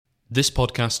This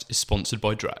podcast is sponsored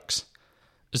by Drax.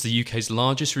 As the UK's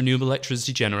largest renewable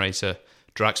electricity generator,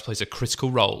 Drax plays a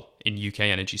critical role in UK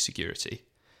energy security.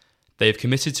 They have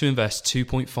committed to invest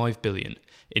 $2.5 billion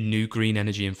in new green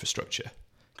energy infrastructure,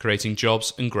 creating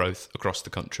jobs and growth across the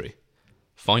country.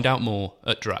 Find out more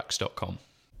at drax.com.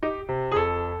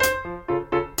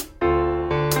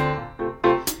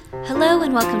 Hello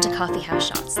and welcome to Coffee House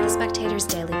Shots, the Spectator's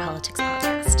daily politics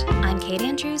podcast. I'm Kate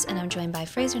Andrews and I'm joined by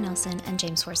Fraser Nelson and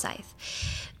James Forsyth.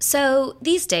 So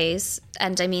these days,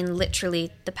 and I mean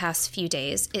literally the past few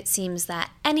days, it seems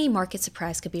that any market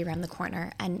surprise could be around the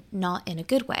corner and not in a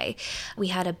good way. We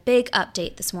had a big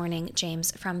update this morning,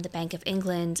 James, from the Bank of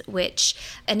England, which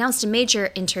announced a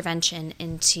major intervention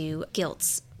into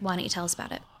gilts. Why don't you tell us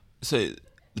about it? So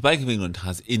the Bank of England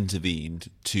has intervened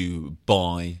to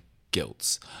buy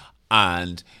gilts.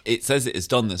 And it says it has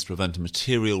done this to prevent a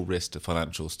material risk to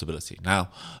financial stability. Now,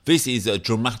 this is a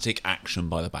dramatic action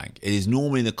by the bank. It is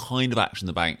normally the kind of action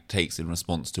the bank takes in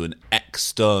response to an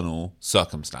external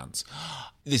circumstance.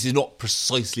 This is not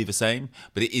precisely the same,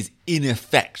 but it is in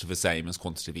effect the same as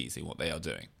quantitative easing, what they are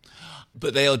doing.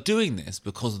 But they are doing this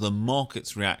because of the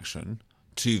market's reaction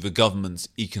to the government's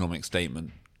economic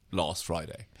statement last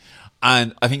Friday.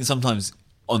 And I think sometimes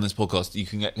on this podcast, you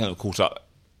can get kind of caught up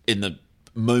in the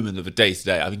moment of a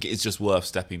day-to-day. I think it's just worth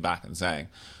stepping back and saying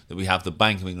that we have the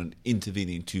Bank of England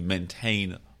intervening to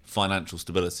maintain financial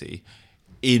stability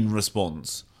in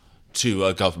response to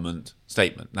a government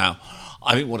statement. Now,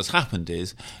 I think what has happened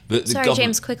is that the government...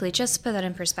 James, quickly, just to put that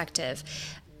in perspective.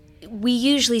 We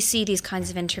usually see these kinds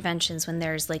of interventions when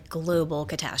there's like global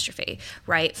catastrophe,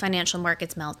 right? Financial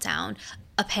markets meltdown,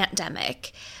 a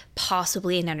pandemic,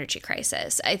 possibly an energy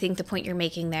crisis. I think the point you're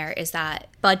making there is that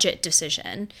budget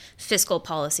decision, fiscal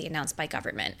policy announced by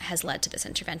government has led to this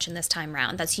intervention this time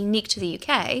round. That's unique to the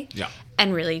UK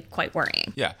and really quite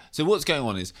worrying. Yeah. So what's going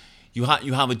on is you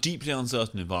have a deeply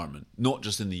uncertain environment, not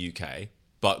just in the UK,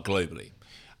 but globally.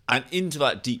 And into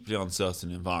that deeply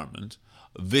uncertain environment,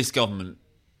 this government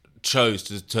chose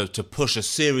to push a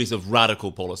series of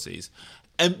radical policies,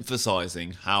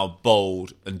 emphasising how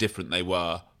bold and different they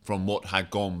were from what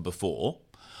had gone before.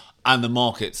 And the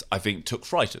markets, I think, took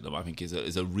fright at them, I think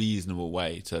is a reasonable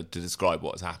way to describe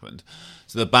what has happened.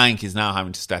 So the bank is now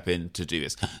having to step in to do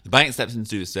this. The bank steps in to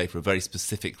do this today for a very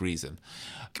specific reason.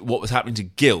 What was happening to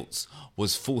gilts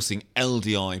was forcing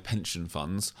LDI pension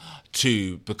funds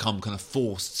to become kind of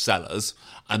forced sellers.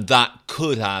 And that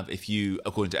could have,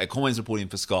 according to Ed Conway's reporting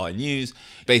for Sky News,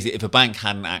 basically if a bank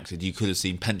hadn't acted, you could have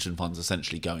seen pension funds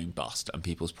essentially going bust and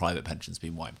people's private pensions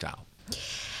being wiped out.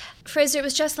 Fraser, it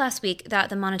was just last week that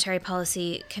the Monetary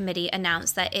Policy Committee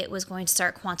announced that it was going to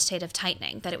start quantitative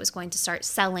tightening, that it was going to start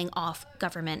selling off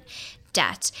government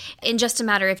debt. In just a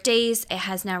matter of days, it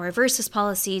has now reversed this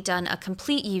policy, done a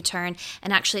complete U-turn,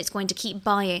 and actually it's going to keep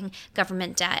buying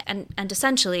government debt and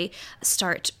essentially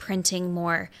start printing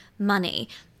more money.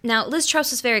 Now, Liz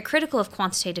Truss was very critical of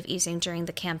quantitative easing during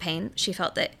the campaign. She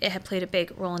felt that it had played a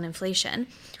big role in inflation.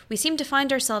 We seem to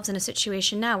find ourselves in a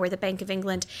situation now where the Bank of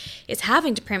England is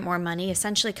having to print more money,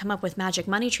 essentially come up with magic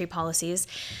money tree policies,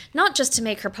 not just to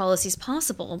make her policies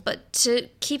possible, but to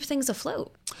keep things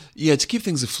afloat. Yeah, to keep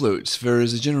things afloat, there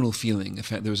is a general feeling. In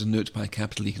fact, there was a note by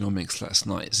Capital Economics last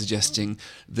night suggesting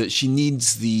that she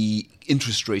needs the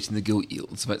interest rate in the gilt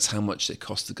yields, that's how much it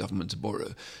costs the government to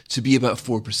borrow, to be about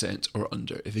 4% or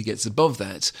under. If it gets above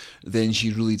that, then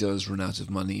she really does run out of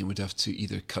money and would have to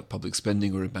either cut public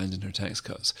spending or abandon her tax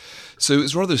cuts. So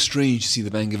it's rather strange to see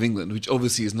the Bank of England, which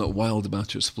obviously is not wild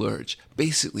about her splurge,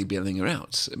 basically bailing her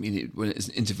out. I mean, when it's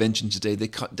an intervention today, they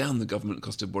cut down the government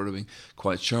cost of borrowing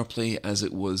quite sharply, as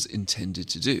it was intended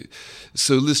to do.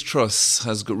 So Liz Truss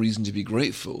has got reason to be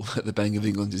grateful that the Bank of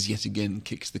England has yet again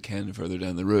kicked the can further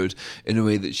down the road in a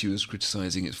way that she was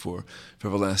criticising it for the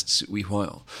last wee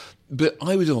while. But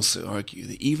I would also argue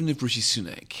that even if Rishi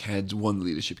Sunak had won the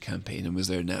leadership campaign and was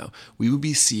there now, we would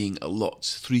be seeing a lot,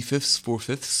 3/5,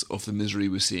 4/5 of the misery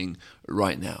we're seeing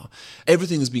right now.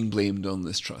 Everything is being blamed on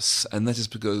Liz Truss, and that is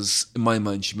because, in my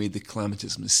mind, she made the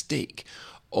calamitous mistake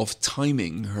of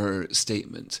timing her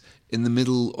statement in the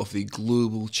middle of the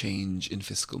global change in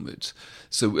fiscal mood,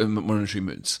 so monetary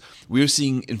moods. We're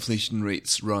seeing inflation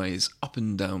rates rise up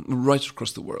and down right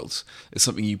across the world. It's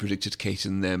something you predicted, Kate,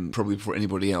 and probably before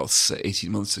anybody else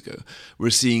 18 months ago.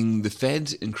 We're seeing the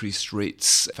Fed increase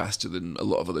rates faster than a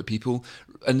lot of other people.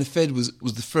 And the Fed was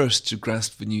the first to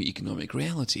grasp the new economic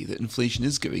reality that inflation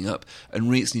is going up and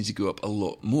rates need to go up a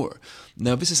lot more.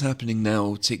 Now, this is happening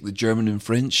now. Take the German and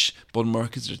French bond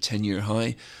markets at a 10-year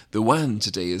high. The yuan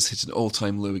today has hit an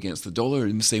all-time low against the dollar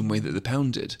in the same way that the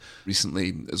pound did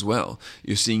recently as well.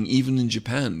 You're seeing even in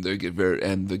Japan, the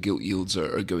gilt yields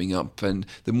are going up, and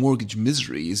the mortgage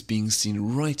misery is being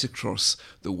seen right across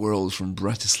the world from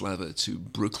Bratislava to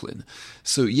Brooklyn.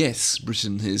 So yes,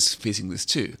 Britain is facing this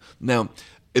too. Now,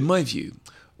 in my view,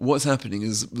 what's happening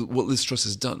is what Liz Truss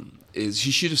has done is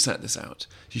she should have sat this out.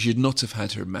 She should not have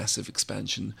had her massive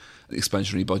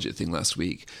expansionary budget thing last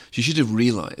week. She should have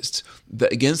realised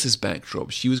that against this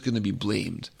backdrop, she was going to be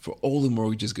blamed for all the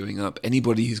mortgages going up.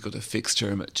 Anybody who's got a fixed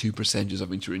term at 2% who's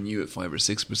having to renew at 5 or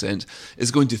 6%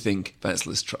 is going to think that's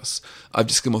Liz Truss. I've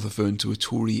just come off the phone to a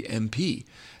Tory MP,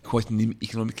 quite an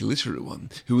economically literate one,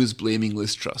 who is blaming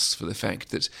Liz Truss for the fact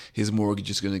that his mortgage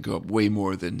is going to go up way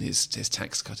more than his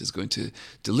tax cut is going to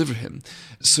deliver him.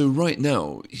 So right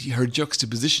now, her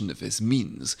juxtaposition of this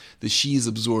means that she is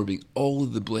absorbing all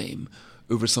of the blame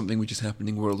over something which is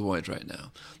happening worldwide right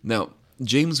now. Now,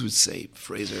 James would say,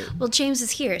 Fraser... Well, James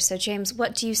is here. So, James,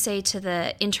 what do you say to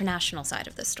the international side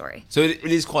of this story? So it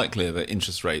is quite clear that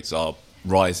interest rates are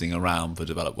rising around the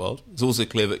developed world. It's also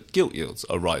clear that gilt yields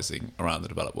are rising around the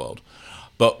developed world.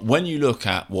 But when you look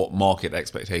at what market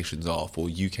expectations are for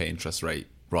UK interest rate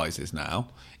rises now,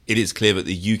 it is clear that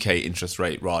the UK interest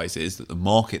rate rises that the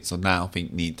markets are now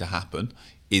think need to happen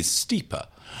is steeper.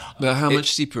 But how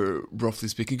much steeper, roughly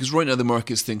speaking? Because right now the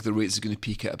markets think the rates are going to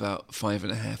peak at about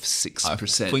 5.5%,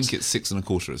 6%. I think it's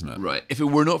 6.25%, isn't it? Right. If it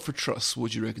were not for Truss,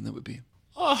 what do you reckon that would be?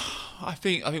 I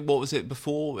think what was it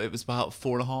before? It was about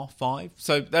 4.5%, 5%.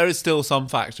 So there is still some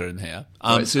factor in here.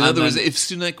 Right, so in other words, if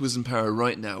Sunak was in power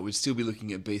right now, we'd still be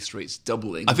looking at base rates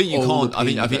doubling. I think you can't. I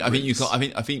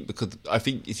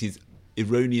think it is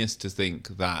erroneous to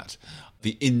think that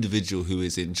the individual who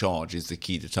is in charge is the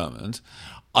key determinant.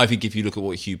 I think if you look at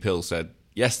what Hugh Pill said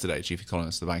yesterday, Chief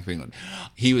Economist of the Bank of England,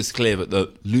 he was clear that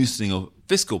the loosening of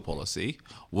fiscal policy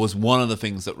was one of the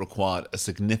things that required a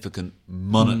significant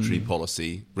monetary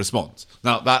policy response.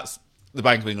 Now, that's the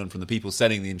Bank of England from the people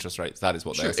setting the interest rates. That is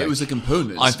what they're saying. It was a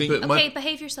component. I think,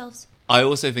 behave yourselves. I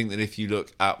also think that if you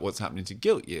look at what's happening to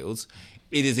gilt yields,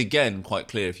 it is again quite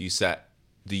clear if you set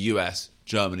the US,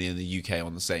 Germany and the UK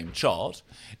on the same chart,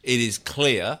 it is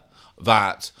clear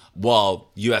that while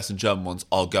US and German ones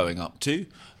are going up too,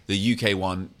 the UK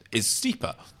one is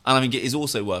steeper. And I think it is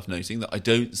also worth noting that I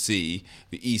don't see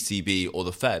the ECB or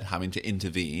the Fed having to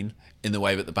intervene in the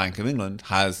way that the Bank of England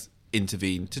has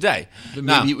intervened today. But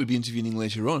maybe it would be intervening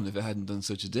later on if it hadn't done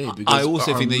so today. I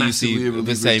also think that you see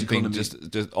the same thing just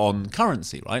on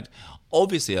currency, right?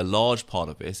 Obviously, a large part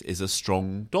of this is a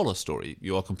strong dollar story.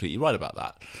 You are completely right about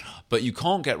that. But you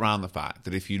can't get around the fact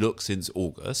that if you look since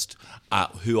August at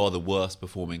who are the worst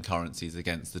performing currencies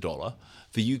against the dollar,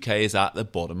 the UK is at the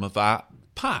bottom of that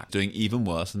pack, doing even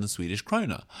worse than the Swedish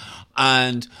krona.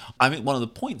 And I think one of the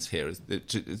points here is that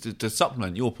to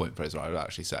supplement your point, Fraser, I would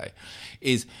actually say,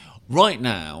 is right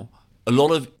now, a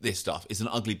lot of this stuff is an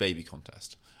ugly baby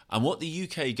contest. And what the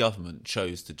UK government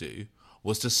chose to do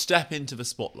was to step into the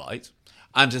spotlight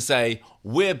and to say,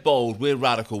 we're bold, we're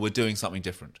radical, we're doing something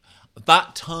different.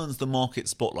 That turns the market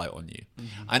spotlight on you.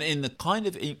 Mm-hmm. And in the kind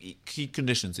of key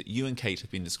conditions that you and Kate have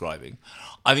been describing,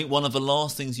 I think one of the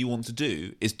last things you want to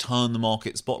do is turn the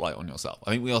market spotlight on yourself.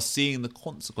 I think we are seeing the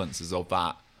consequences of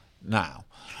that now.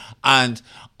 And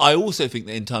I also think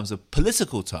that in terms of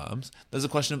political terms, there's a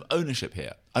question of ownership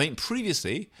here. I think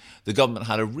previously the government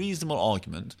had a reasonable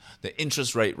argument that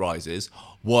interest rate rises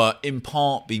were in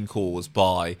part being caused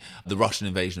by the Russian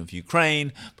invasion of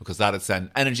Ukraine, because that had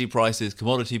sent energy prices,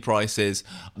 commodity prices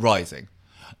rising.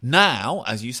 Now,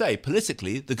 as you say,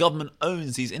 politically, the government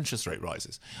owns these interest rate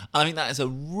rises. And I think that is a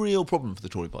real problem for the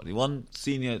Tory party. One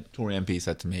senior Tory MP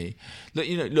said to me,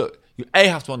 look, you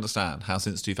have to understand how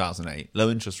since 2008, low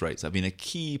interest rates have been a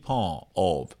key part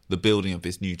of the building of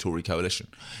this new Tory coalition.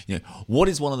 What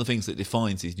is one of the things that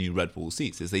defines these new red wall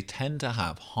seats is they tend to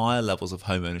have higher levels of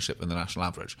home ownership than the national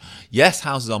average. Yes,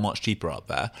 houses are much cheaper up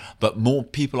there, but more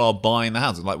people are buying the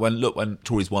houses. Like when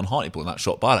Tories won Hartlepool in that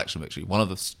short by-election victory, one of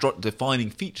the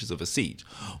defining features of a seat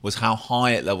was how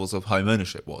high levels of home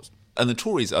ownership was. And the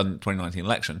Tories in the 2019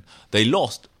 election, they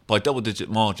lost by double-digit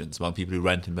margins among people who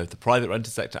rent in both the private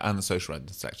rented sector and the social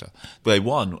rented sector. They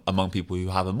won among people who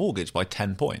have a mortgage by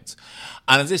 10 points.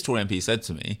 And as this Tory MP said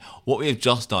to me, what we have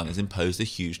just done is imposed a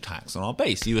huge tax on our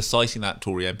base. You were citing that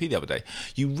Tory MP the other day.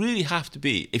 You really have to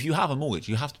be, if you have a mortgage,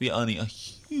 you have to be earning a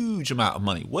huge amount of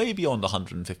money, way beyond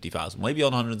 150,000, way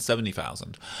beyond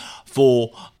 170,000,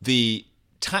 for the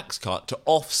tax cut to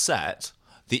offset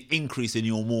the increase in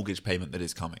your mortgage payment that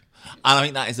is coming. And I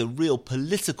think that is a real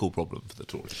political problem for the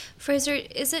Tories. Fraser,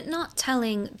 is it not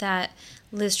telling that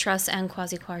Liz Truss and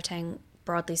Kwasi Kwarteng,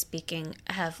 broadly speaking,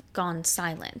 have gone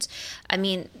silent? I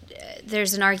mean,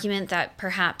 there's an argument that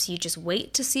perhaps you just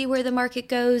wait to see where the market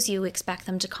goes. You expect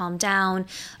them to calm down.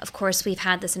 Of course, we've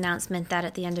had this announcement that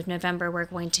at the end of November, we're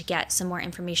going to get some more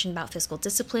information about fiscal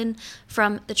discipline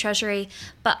from the Treasury.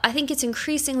 But I think it's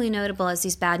increasingly notable as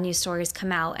these bad news stories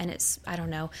come out, and it's, I don't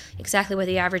know exactly what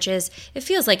the average is. It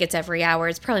feels like it's every hour.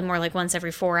 It's probably more like once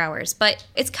every 4 hours, but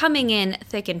it's coming in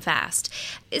thick and fast.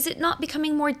 Is it not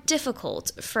becoming more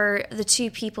difficult for the two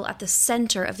people at the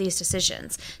center of these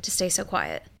decisions to stay so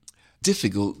quiet?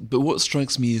 Difficult, but what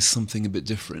strikes me is something a bit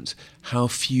different. How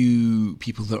few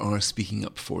people there are speaking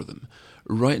up for them.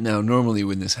 Right now, normally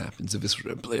when this happens, if this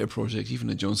were a Blair project, even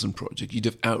a Johnson project, you'd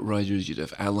have outriders, you'd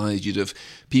have allies, you'd have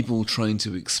people trying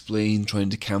to explain,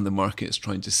 trying to calm the markets,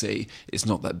 trying to say it's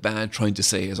not that bad, trying to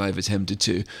say, as I've attempted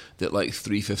to, that like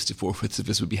 3/5 to 4/5 of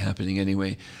this would be happening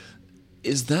anyway.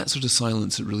 It's that sort of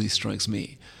silence that really strikes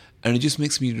me. And it just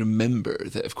makes me remember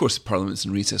that, of course, Parliament's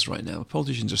in recess right now.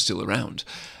 Politicians are still around.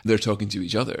 They're talking to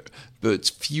each other. But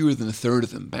fewer than a third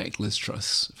of them backed Liz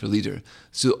Truss for leader.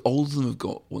 So all of them have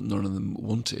got what none of them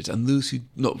wanted. And those who,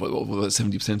 not well, about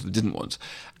 70% of them didn't want.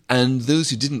 And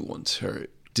those who didn't want her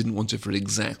for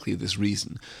exactly this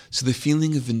reason. So the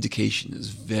feeling of vindication is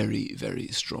very, very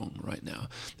strong right now.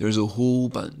 There's a whole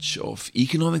bunch of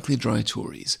economically dry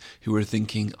Tories who are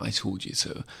thinking, I told you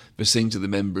so. They're saying to the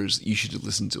members, you should have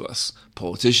listened to us.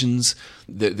 Politicians,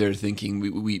 they're thinking,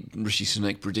 Rishi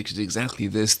Sunak predicted exactly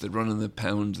this, the run on the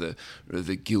pound,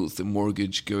 the gilts, the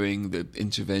mortgage going, the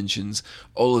interventions.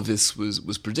 All of this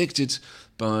was predicted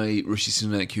by Rishi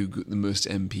Sunak, who got the most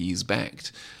MPs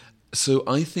backed. So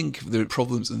I think there are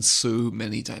problems in so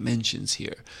many dimensions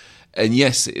here. And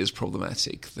yes, it is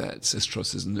problematic that Liz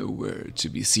Truss is nowhere to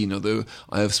be seen, although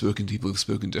I have spoken to people who have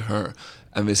spoken to her,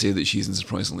 and they say that she's in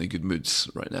surprisingly good moods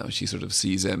right now. She sort of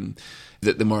sees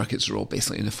that the markets are all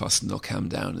basically in a fuss and they'll calm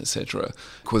down, etc.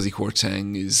 Kwasi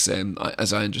Kwarteng is,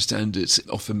 as I understand it,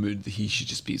 off the mood that he should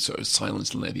just be sort of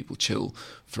silent and let people chill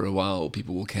for a while.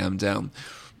 People will calm down.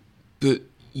 But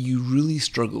you really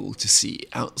struggle to see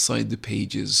outside the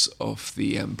pages of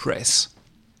the press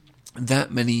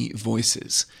that many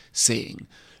voices saying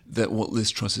that what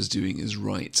Liz Truss is doing is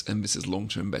right and this is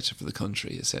long-term better for the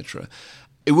country, etc.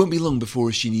 It won't be long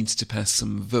before she needs to pass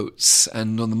some votes,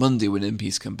 and on the Monday when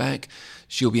MPs come back,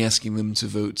 she'll be asking them to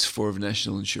vote for the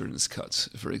national insurance cut,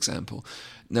 for example.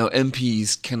 Now,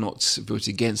 MPs cannot vote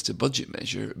against a budget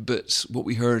measure, but what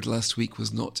we heard last week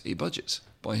was not a budget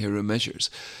by her own measures.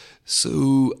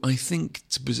 So I think,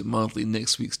 to put it mildly,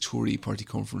 next week's Tory party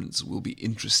conference will be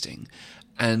interesting,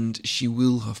 and she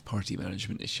will have party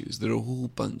management issues. There are a whole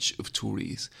bunch of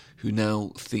Tories who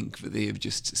now think that they have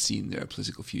just seen their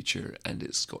political future and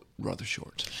it's got rather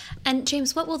short. And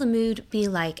James, what will the mood be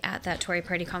like at that Tory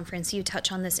party conference? You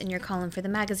touch on this in your column for the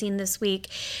magazine this week.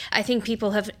 I think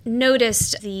people have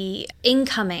noticed the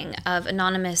incoming of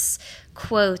anonymous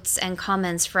quotes and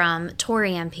comments from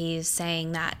Tory MPs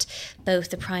saying that both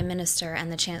the Prime Minister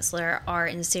and the Chancellor are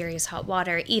in serious hot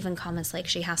water, even comments like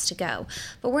she has to go.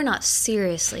 But we're not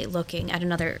seriously looking at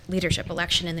another leadership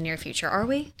election in the near future, are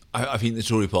we? I think the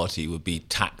Tory party would be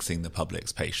taxing the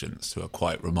public's patience to a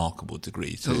quite remarkable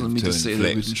degree to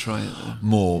inflict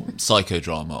more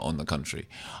psychodrama on the country.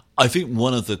 I think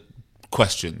one of the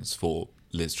questions for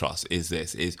Liz Truss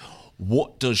is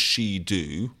what does she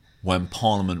do when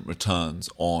Parliament returns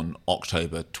on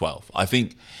October 12th? I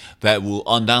think there will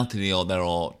undoubtedly there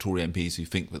are Tory MPs who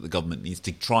think that the government needs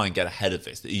to try and get ahead of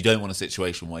this, that you don't want a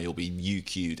situation where you're being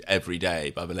UQ'd every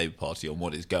day by the Labour Party on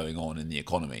what is going on in the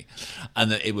economy, and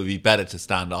that it would be better to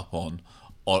stand up on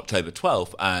October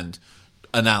 12th and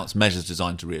announce measures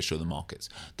designed to reassure the markets.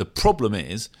 The problem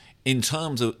is, in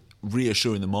terms of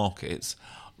reassuring the markets,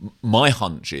 my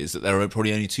hunch is that there are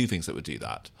probably only two things that would do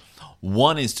that.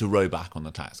 One is to row back on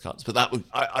the tax cuts, but that would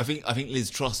I think Liz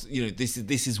Truss,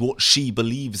 this is what she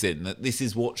believes in, that this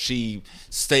is what she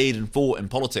stayed and fought in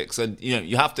politics, and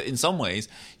you have to, in some ways,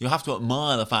 you have to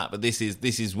admire the fact that this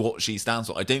is what she stands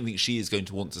for. I don't think she is going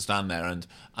to want to stand there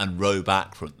and row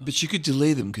back from them. But she could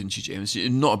delay them, couldn't she, James?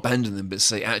 Not abandon them, but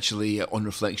say, actually, on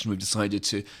reflection, we've decided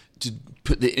to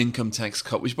put the income tax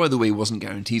cut, which, by the way, wasn't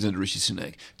guaranteed under Rishi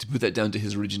Sunak, to put that down to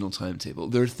his original timetable.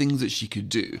 There are things that she could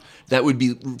do. That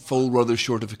would fall rather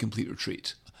short of a complete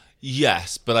retreat.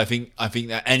 Yes, but I think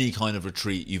that any kind of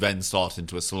retreat, you then start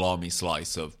into a salami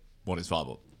slice of what is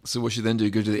viable. So what should then do?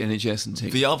 Go to the NHS and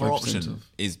take... The other option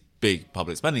is big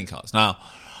public spending cuts. Now,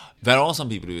 There are some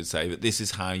people who would say that this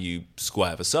is how you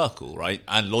square the circle, right?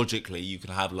 And logically, you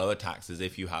can have lower taxes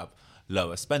if you have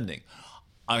lower spending.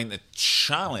 I mean, the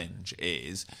challenge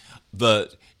is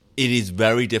that it is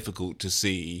very difficult to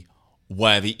see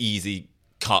where the easy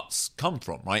cuts come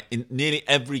from, right? In nearly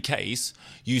every case,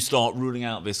 you start ruling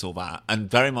out this or that, and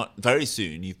very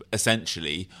soon you've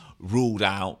essentially ruled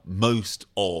out most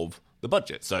of the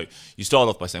budget. So you start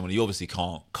off by saying, well, you obviously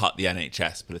can't cut the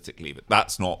NHS politically, but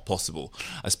that's not possible,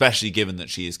 especially given that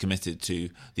she is committed to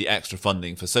the extra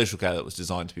funding for social care that was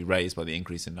designed to be raised by the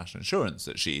increase in national insurance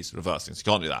that she's reversing. So you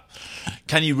can't do that.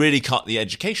 Can you really cut the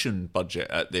education budget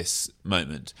at this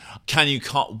moment? Can you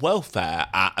cut welfare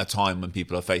at a time when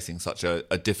people are facing such a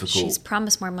difficult... She's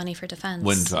promised more money for defence.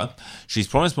 ...winter. She's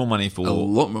promised more money for... A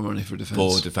lot more money for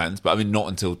defence. But I mean, not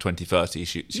until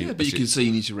 2030. But you could say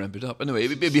you need to ramp it up. Anyway,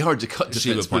 it'd be hard to cut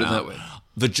defence, put it that way.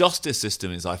 The justice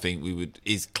system is, I think,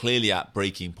 is clearly at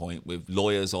breaking point with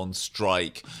lawyers on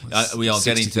strike. We are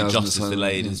getting to justice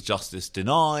delayed as justice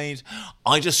denied.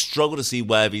 I just struggle to see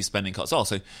where these spending cuts are.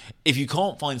 So if you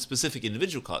can't find specific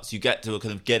individual cuts, you get to a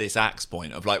kind of get-its-axe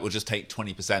point of like, we'll just take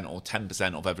 20% or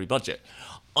 10% of every budget.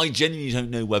 I genuinely don't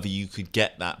know whether you could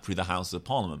get that through the Houses of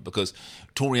Parliament, because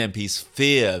Tory MPs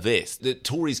fear this, that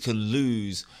Tories can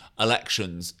lose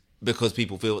elections because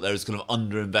people feel that there is kind of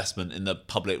underinvestment in the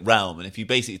public realm. And if you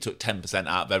basically took 10%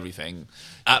 out of everything,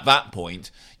 at that point,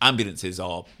 ambulances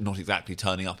are not exactly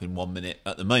turning up in 1 minute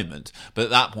at the moment. But at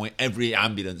that point, every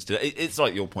ambulance delay, it's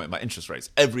like your point about interest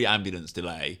rates. Every ambulance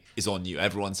delay is on you.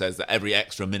 Everyone says that every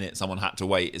extra minute someone had to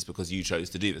wait is because you chose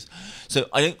to do this. So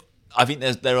I think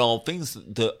there are things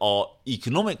that are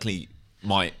economically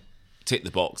might tick the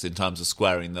box in terms of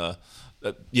squaring the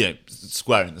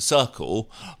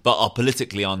circle, but are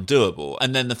politically undoable.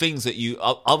 And then the things that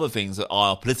other things that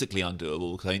are politically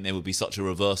undoable, because I think they would be such a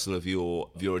reversal of your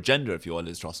agenda if you are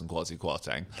Liz Truss and Kwasi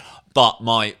Kwarteng, but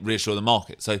might reassure the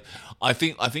market. So I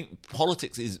think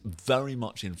politics is very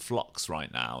much in flux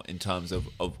right now in terms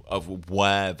of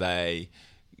where they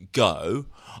go.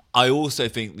 I also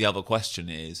think the other question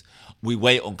is, we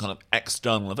wait on kind of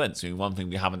external events. I mean, one thing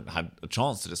we haven't had a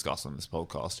chance to discuss on this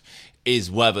podcast is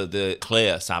whether the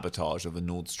clear sabotage of the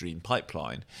Nord Stream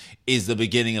pipeline is the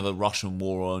beginning of a Russian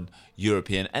war on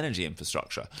European energy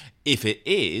infrastructure. If it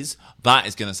is, that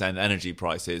is going to send energy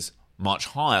prices much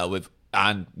higher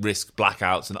and risk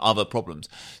blackouts and other problems.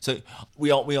 So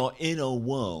we are in a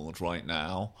world right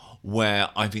now where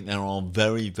I think there are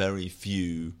very, very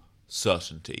few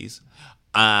certainties,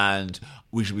 and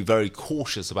we should be very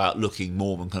cautious about looking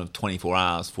more than kind of 24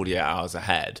 hours, 48 hours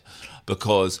ahead,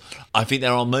 because I think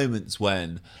there are moments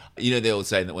when, they always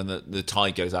say that when the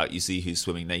tide goes out, you see who's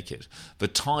swimming naked. The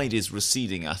tide is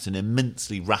receding at an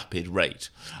immensely rapid rate,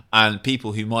 and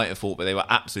people who might have thought that they were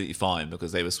absolutely fine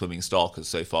because they were swimming starkers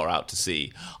so far out to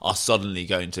sea are suddenly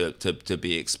going to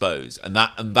be exposed, and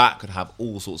that could have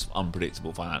all sorts of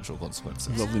unpredictable financial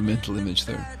consequences. Lovely mental image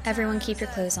there. Everyone keep your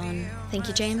clothes on. Thank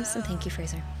you, James, and thank you,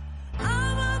 Fraser.